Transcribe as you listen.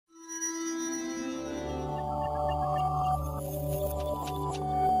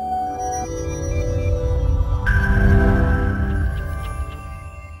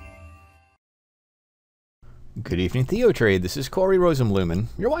Good evening, TheoTrade. This is Corey Rosenblumen.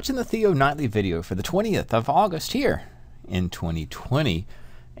 You're watching the Theo Nightly video for the 20th of August here in 2020.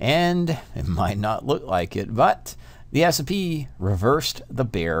 And it might not look like it, but the S&P reversed the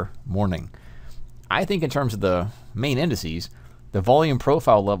bear morning. I think in terms of the main indices, the volume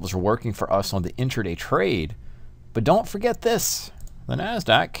profile levels are working for us on the intraday trade. But don't forget this, the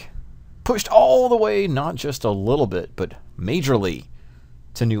NASDAQ pushed all the way, not just a little bit, but majorly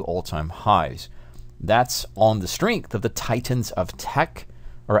to new all-time highs. That's on the strength of the titans of tech,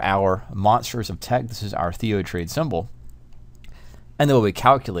 or our monsters of tech. This is our TheoTrade symbol. And the way we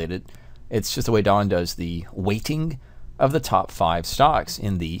calculate it, it's just the way Don does the weighting of the top 5 stocks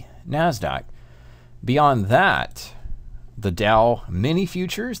in the NASDAQ. Beyond that, the Dow mini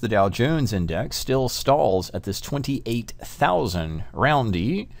futures, the Dow Jones index, still stalls at this 28,000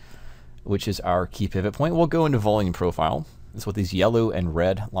 roundy, which is our key pivot point. We'll go into volume profile. That's what these yellow and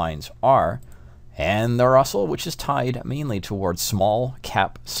red lines are. And the Russell, which is tied mainly towards small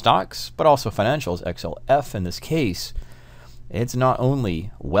cap stocks, but also financials, XLF in this case, it's not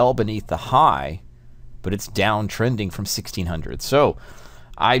only well beneath the high, but it's downtrending from 1600. So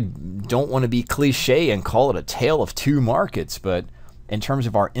I don't want to be cliche and call it a tale of two markets, but in terms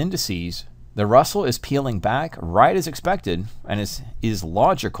of our indices, the Russell is peeling back right as expected and is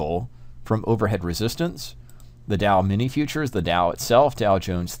logical from overhead resistance. The Dow mini futures, the Dow itself, Dow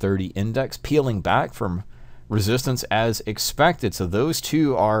Jones 30 index, peeling back from resistance as expected. So those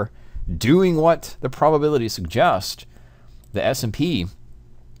two are doing what the probabilities suggest. The S&P,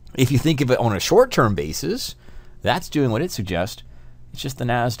 if you think of it on a short-term basis, that's doing what it suggests. It's just the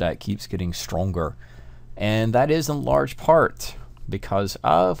NASDAQ keeps getting stronger. And that is in large part because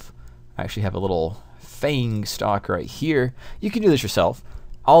of, I actually have a little FANG stock right here. You can do this yourself.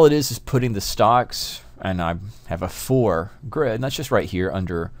 All it is putting the stocks, and I have a 4 grid, and that's just right here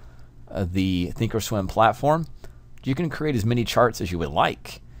under the Thinkorswim platform. You can create as many charts as you would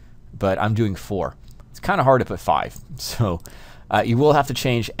like, but I'm doing 4. It's kind of hard to put 5. So you will have to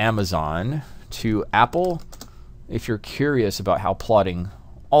change Amazon to Apple if you're curious about how plotting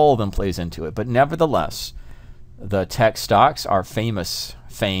all of them plays into it. But nevertheless, the tech stocks are famous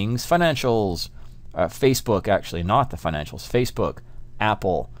FANGs, financials, Facebook actually, not the financials, Facebook,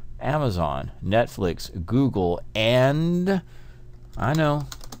 Apple, Amazon, Netflix, Google, and I know,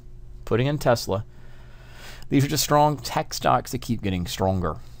 putting in Tesla. These are just strong tech stocks that keep getting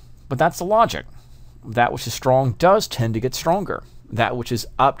stronger. But that's the logic. That which is strong does tend to get stronger. That which is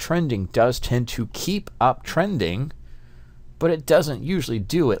uptrending does tend to keep uptrending, but it doesn't usually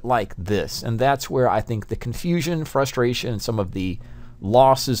do it like this. And that's where I think the confusion, frustration, and some of the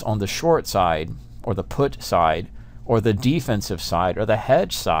losses on the short side, or the put side, or the defensive side, or the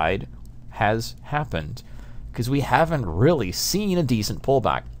hedge side has happened, because we haven't really seen a decent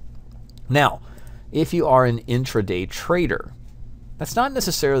pullback. Now, if you are an intraday trader, that's not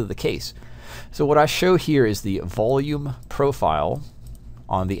necessarily the case. So what I show here is the volume profile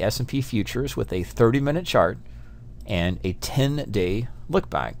on the S&P futures with a 30-minute chart and a 10-day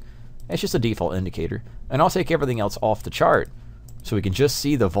look back. It's just a default indicator. And I'll take everything else off the chart so we can just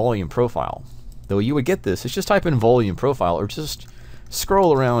see the volume profile. Though you would get this, is just type in volume profile or just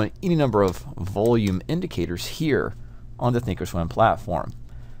scroll around any number of volume indicators here on the Thinkorswim platform.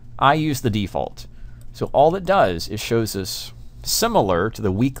 I use the default. So all it does is shows us similar to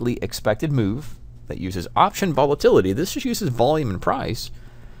the weekly expected move that uses option volatility. This just uses volume and price.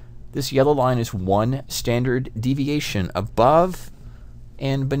 This yellow line is one standard deviation above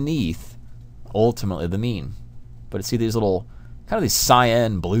and beneath ultimately the mean. But see these little kind of these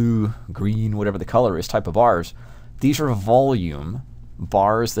cyan, blue, green, whatever the color is type of bars. These are volume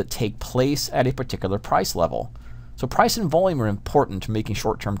bars that take place at a particular price level. So price and volume are important to making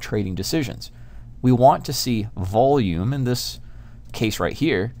short-term trading decisions. We want to see volume, in this case right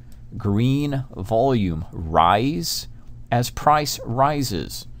here, green volume rise as price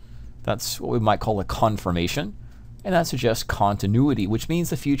rises. That's what we might call a confirmation, and that suggests continuity, which means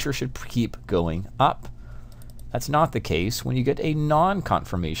the future should keep going up. That's not the case when you get a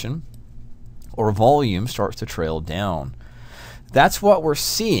non-confirmation or volume starts to trail down. That's what we're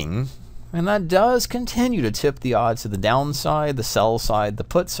seeing, and that does continue to tip the odds to the downside, the sell side, the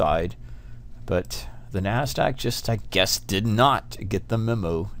put side. But the NASDAQ just, I guess, did not get the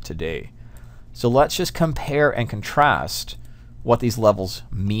memo today. So let's just compare and contrast what these levels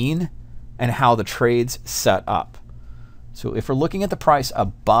mean and how the trade's set up. So if we're looking at the price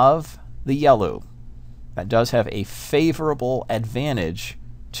above the yellow, that does have a favorable advantage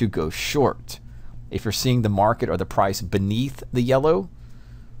to go short. If you're seeing the market or the price beneath the yellow,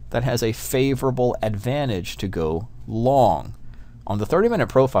 that has a favorable advantage to go long. On the 30-minute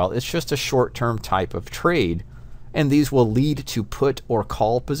profile, it's just a short-term type of trade and these will lead to put or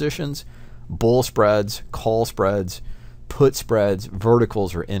call positions, bull spreads, call spreads, put spreads,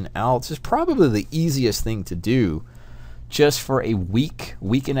 verticals, or in outs is probably the easiest thing to do just for a week,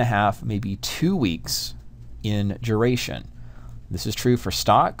 week and a half, maybe 2 weeks in duration. This is true for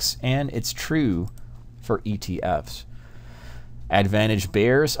stocks and it's true for ETFs. Advantage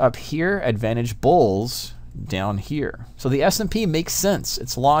bears up here, advantage bulls down here. So the S&P makes sense.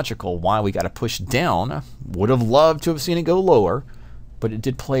 It's logical why we got to push down. Would have loved to have seen it go lower, but it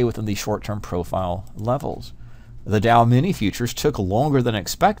did play within the short-term profile levels. The Dow mini futures took longer than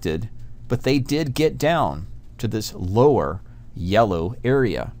expected, but they did get down to this lower yellow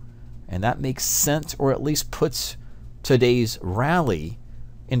area. And that makes sense, or at least puts today's rally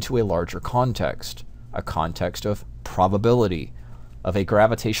into a larger context, a context of probability, of a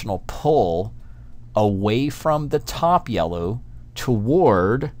gravitational pull away from the top yellow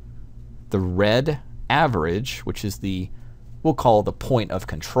toward the red average, which is the, we'll call the point of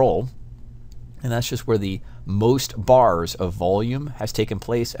control. And that's just where the most bars of volume has taken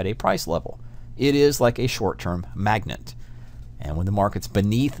place at a price level. It is like a short-term magnet. And when the market's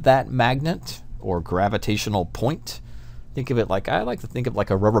beneath that magnet or gravitational point, think of it like, I like to think of like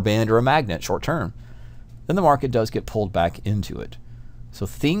a rubber band or a magnet short-term, then the market does get pulled back into it. So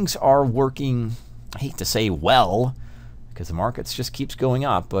things are working, I hate to say well, because the markets just keeps going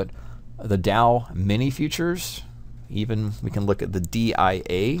up, but the Dow mini futures, even we can look at the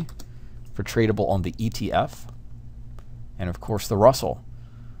DIA for tradable on the ETF, and of course the Russell.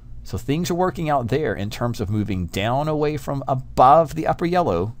 So things are working out there in terms of moving down away from above the upper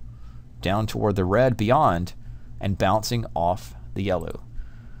yellow, down toward the red beyond, and bouncing off the yellow.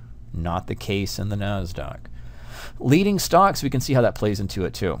 Not the case in the NASDAQ. Leading stocks, we can see how that plays into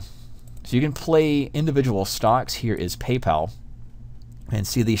it too. So you can play individual stocks. Here is PayPal, and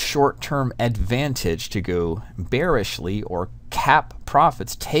see the short-term advantage to go bearishly or cap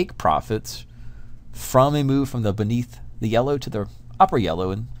profits, take profits from a move from the beneath the yellow to the upper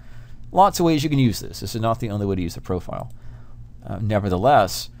yellow. And lots of ways you can use this. This is not the only way to use the profile.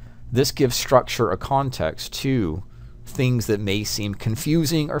 Nevertheless, this gives structure, a context to things that may seem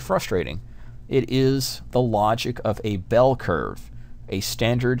confusing or frustrating. It is the logic of a bell curve, a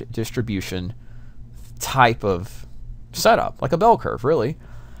standard distribution type of setup, like a bell curve, really.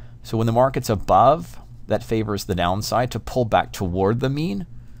 So when the market's above, that favors the downside to pull back toward the mean.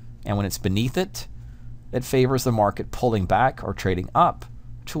 And when it's beneath it, that favors the market pulling back or trading up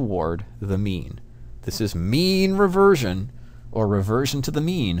toward the mean. This is mean reversion, or reversion to the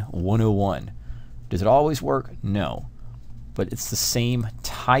mean 101. Does it always work? No. But it's the same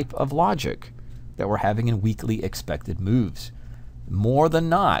type of logic that we're having in weekly expected moves. More than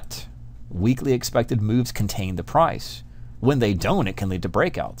not, weekly expected moves contain the price. When they don't, it can lead to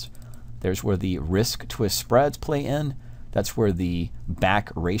breakouts. There's where the risk twist spreads play in. That's where the back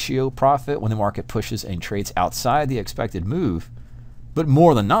ratio profit, when the market pushes and trades outside the expected move. But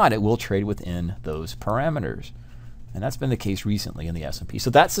more than not, it will trade within those parameters. And that's been the case recently in the S&P. So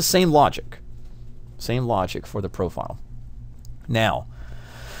that's the same logic. Same logic for the profile. Now,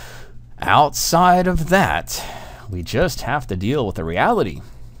 outside of that, we just have to deal with the reality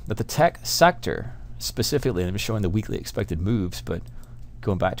that the tech sector, specifically, I'm showing the weekly expected moves, but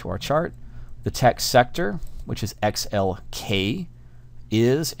going back to our chart, the tech sector, which is XLK,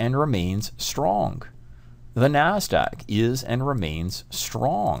 is and remains strong. The NASDAQ is and remains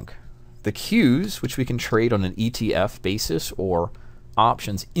strong. The Qs, which we can trade on an ETF basis or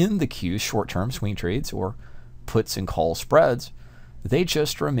options in the Qs, short-term swing trades or puts and call spreads, they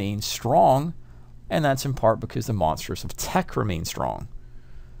just remain strong, and that's in part because the monsters of tech remain strong.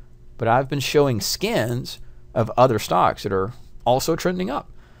 But I've been showing scans of other stocks that are also trending up.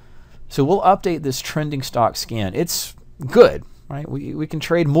 So we'll update this trending stock scan. It's good, right? We can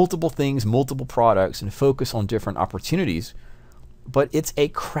trade multiple things, multiple products, and focus on different opportunities, but it's a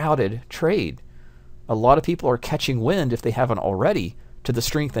crowded trade. A lot of people are catching wind, if they haven't already, to the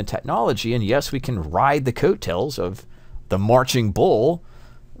strength in technology, and yes, we can ride the coattails of the marching bull,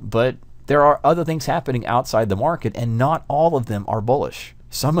 but there are other things happening outside the market, and not all of them are bullish.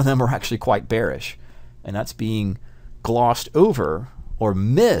 Some of them are actually quite bearish, and that's being glossed over or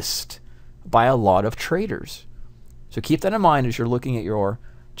missed by a lot of traders. So keep that in mind as you're looking at your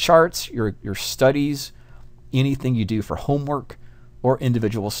charts, your studies, anything you do for homework or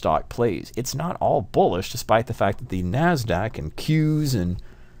individual stock plays. It's not all bullish, despite the fact that the NASDAQ and Qs and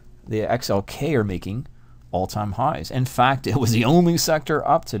the XLK are making all-time highs. In fact, it was the only sector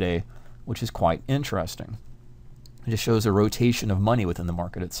up today, which is quite interesting. It just shows a rotation of money within the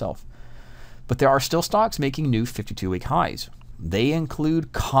market itself. But there are still stocks making new 52-week highs. they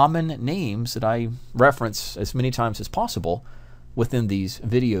include common names that I reference as many times as possible within these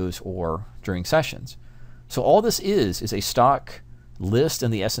videos or during sessions. So all this is a stock list in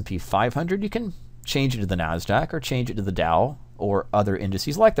the S&P 500. You can change it to the NASDAQ or change it to the Dow or other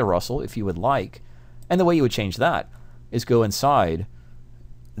indices like the Russell if you would like. And the way you would change that is go inside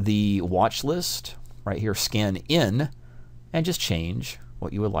the watch list right here, scan in, and just change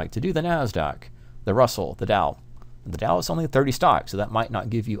what you would like to do. The NASDAQ, the Russell, the Dow. And the Dow is only 30 stocks, so that might not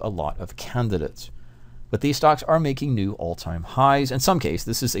give you a lot of candidates. But these stocks are making new all-time highs. In some case,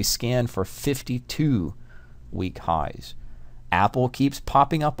 this is a scan for 52-week highs. Apple keeps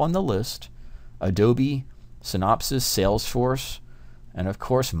popping up on the list. Adobe, Synopsys, Salesforce, and of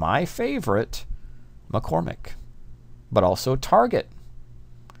course my favorite, McCormick. But also Target,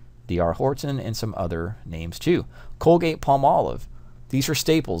 D.R. Horton, and some other names too. Colgate-Palmolive. These are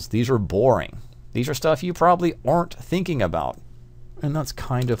staples. These are boring. These are stuff you probably aren't thinking about. And that's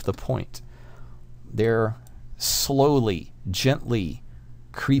kind of the point. They're slowly, gently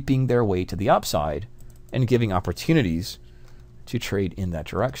creeping their way to the upside and giving opportunities to trade in that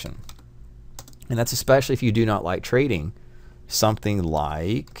direction. And that's especially if you do not like trading something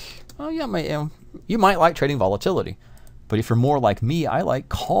like, oh yeah, you might like trading volatility. But if you're more like me, I like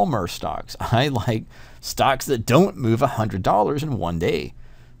calmer stocks. I like stocks that don't move $100 in one day.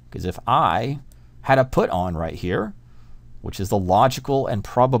 Because if I had a put on right here, which is the logical and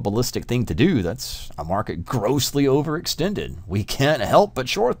probabilistic thing to do, that's a market grossly overextended. We can't help but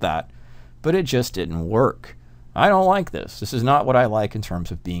short that, but it just didn't work. I don't like this. This is not what I like in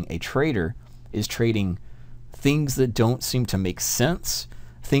terms of being a trader, is trading things that don't seem to make sense,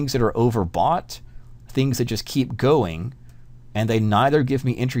 things that are overbought, things that just keep going, and they neither give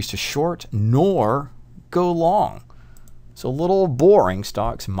me entries to short nor go long. So little boring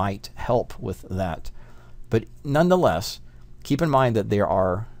stocks might help with that. But nonetheless, keep in mind that there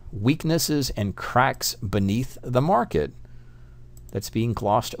are weaknesses and cracks beneath the market that's being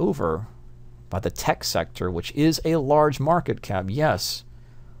glossed over by the tech sector, which is a large market cap, yes.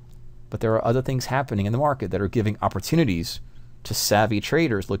 But there are other things happening in the market that are giving opportunities to savvy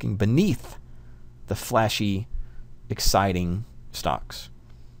traders looking beneath the flashy, exciting stocks.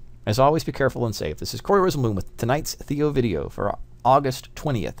 As always, be careful and safe. This is Corey Rosenblum with tonight's Theo video for August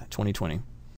 20th, 2020.